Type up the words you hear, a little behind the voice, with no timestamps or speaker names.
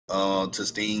till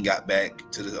Sting got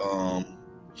back to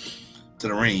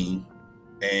the ring,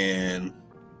 and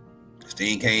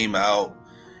Sting came out.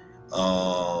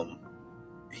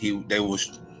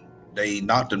 They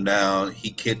knocked him down.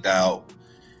 He kicked out,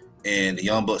 and the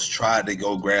Young Bucks tried to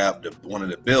go grab one of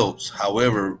the belts.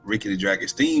 However, Ricky the Dragon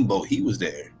Steamboat, he was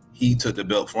there. He took the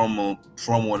belt from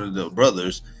one of the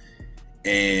brothers,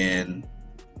 and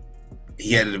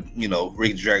he had to,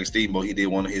 Ricky the Dragon Steamboat. He did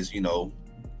one of his,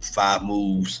 5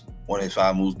 moves,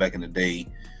 back in the day.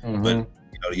 Mm-hmm. But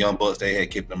the Young Bucks, they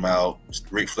had kicked him out.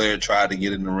 Ric Flair tried to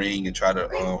get in the ring and try to,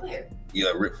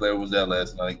 Ric Flair was there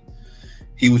last night.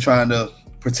 He was trying to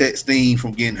protect Sting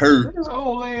from getting hurt. His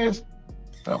old ass.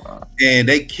 And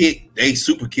they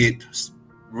super kicked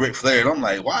Ric Flair. And I'm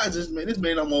like, why is this man? This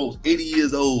man almost 80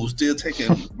 years old, still taking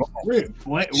Ric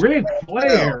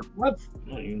Flair. What?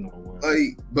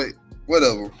 Like, but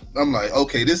whatever. I'm like,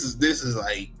 okay, this is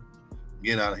like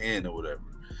getting out of hand or whatever.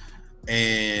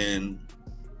 And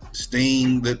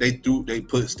Sting, they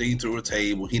put Sting through a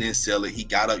table. He didn't sell it. He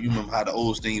got up. You remember how the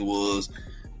old Sting was?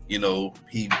 He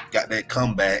got that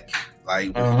comeback,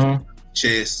 like with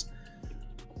chest.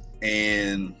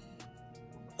 And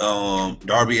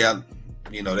Darby,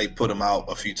 they put him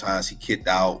out a few times. He kicked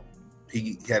out.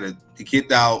 He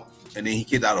kicked out, and then he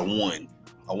kicked out a one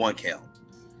count.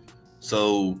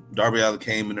 So Darby Allin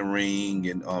came in the ring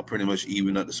and pretty much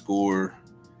evened up the score.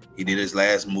 He did his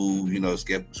last move,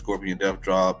 Scorpion Death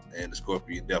Drop and the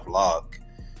Scorpion Death Lock,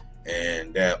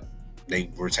 and that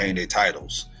they retained their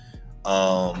titles.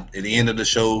 At the end of the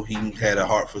show, he had a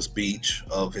heartfelt speech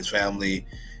of his family,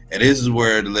 and this is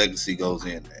where the legacy goes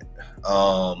in.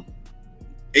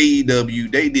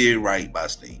 AEW, they did right by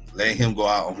Sting, letting him go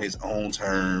out on his own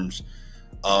terms.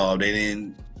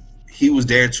 He was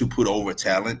there to put over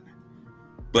talent,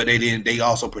 but they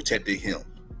also protected him.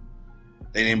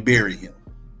 They didn't bury him.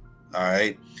 All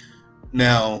right.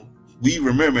 Now, we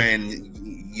remember, and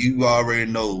you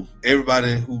already know,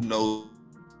 everybody who knows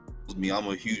me, I'm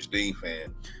a huge Sting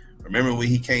fan. Remember when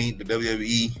he came to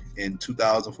WWE in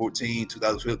 2014,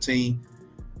 2015,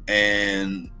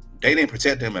 and they didn't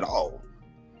protect him at all.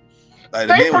 Like,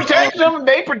 they protect him.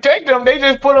 They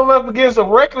just put him up against a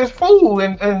reckless fool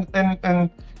and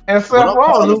Seth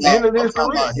Rollins who ended his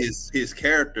career. His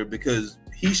character, because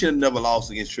he should have never lost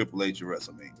against Triple H at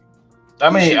WrestleMania. I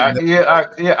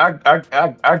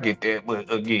get that,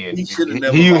 but again,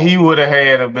 he would have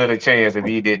had a better chance if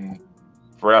he didn't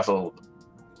wrestle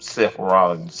Seth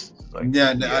Rollins.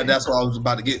 That's what I was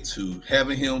about to get to.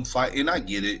 Having him fight, and I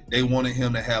get it. They wanted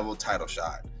him to have a title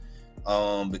shot,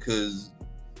 because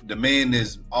the man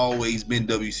has always been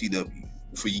WCW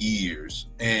for years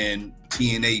and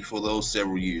TNA for those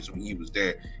several years when he was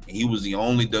there, and he was the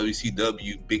only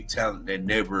WCW big talent that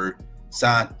never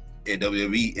signed at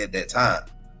WWE at that time,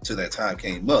 till that time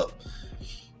came up.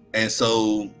 And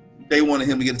so they wanted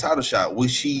him to get a title shot,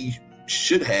 which he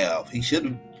should have. He should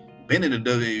have been in the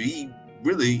WWE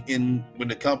really when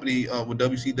the company when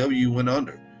WCW went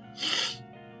under.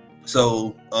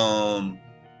 So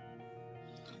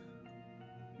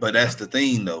but that's the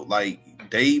thing though, like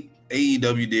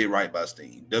AEW did right by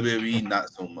Sting. WWE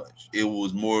not so much. It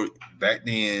was more back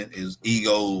then is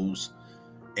egos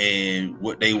and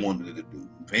what they wanted to do.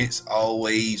 Vince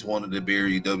always wanted to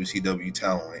bury WCW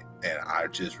talent, and I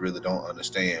just really don't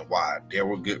understand why. There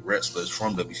were good wrestlers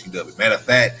from WCW. Matter of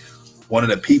fact, one of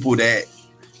the people that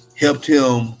helped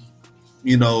him,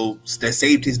 that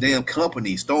saved his damn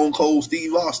company, Stone Cold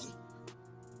Steve Austin.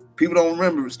 People don't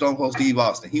remember Stone Cold Steve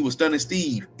Austin. He was Stunning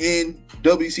Steve in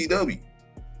WCW.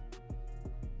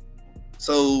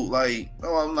 So,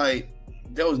 I'm like,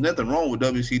 there was nothing wrong with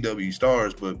WCW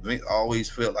stars, but Vince always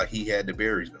felt like he had to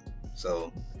bury them.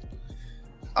 So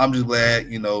I'm just glad,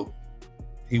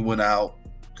 he went out,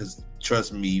 because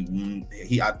trust me,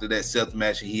 he after that Seth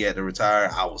match he had to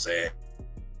retire, I was sad.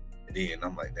 And then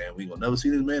I'm like, damn, we gonna never see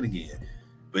this man again.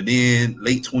 But then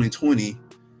late 2020,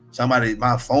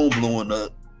 my phone blowing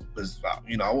up, because I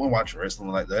wasn't watching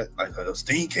wrestling like that. Like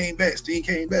Sting came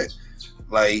back.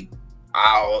 Like,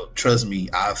 trust me,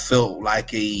 I felt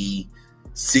like a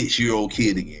 6-year-old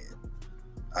kid again.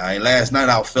 Last night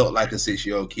I felt like a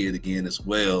 6-year-old kid again as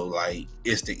well. Like,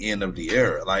 it's the end of the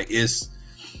era. Like, it's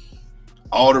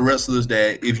all the wrestlers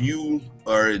that, if you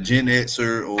are a Gen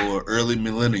Xer or early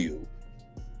millennial,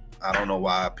 I don't know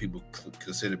why people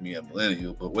consider me a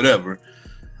millennial, but whatever.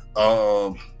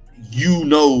 You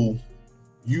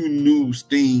knew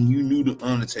Sting, you knew The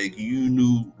Undertaker, you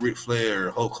knew Ric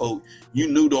Flair, Hulk Hogan, you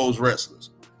knew those wrestlers.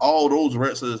 All those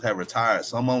wrestlers have retired.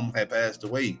 Some of them have passed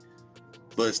away.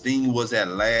 But Sting was that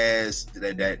last,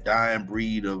 that dying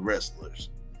breed of wrestlers.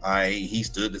 He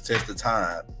stood the test of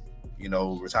time.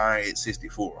 retiring at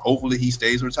 64. Hopefully he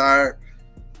stays retired.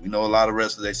 We know a lot of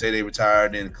wrestlers, they say they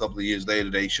retired, and then a couple of years later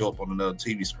they show up on another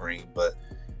TV screen. But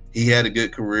he had a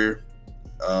good career.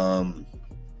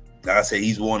 Like I say,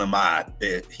 he's one of my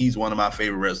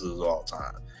favorite wrestlers of all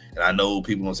time. And I know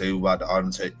people gonna say about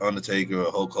the Undertaker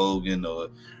or Hulk Hogan or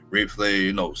Ric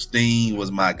Flair. Sting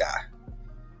was my guy.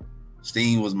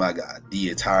 Sting was my guy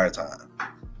the entire time.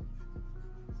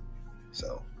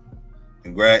 So,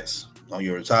 congrats on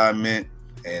your retirement,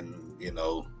 and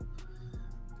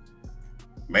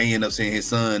may end up seeing his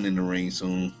son in the ring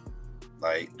soon.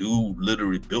 Like, dude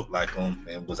literally built like him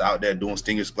and was out there doing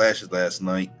stinger splashes last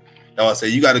night. Now I say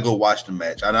you got to go watch the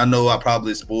match. And I know I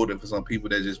probably spoiled it for some people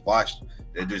that just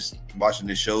watching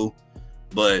this show,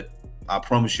 but I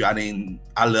promise you,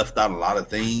 I left out a lot of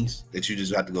things that you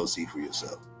just have to go see for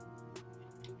yourself.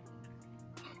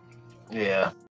 Yeah.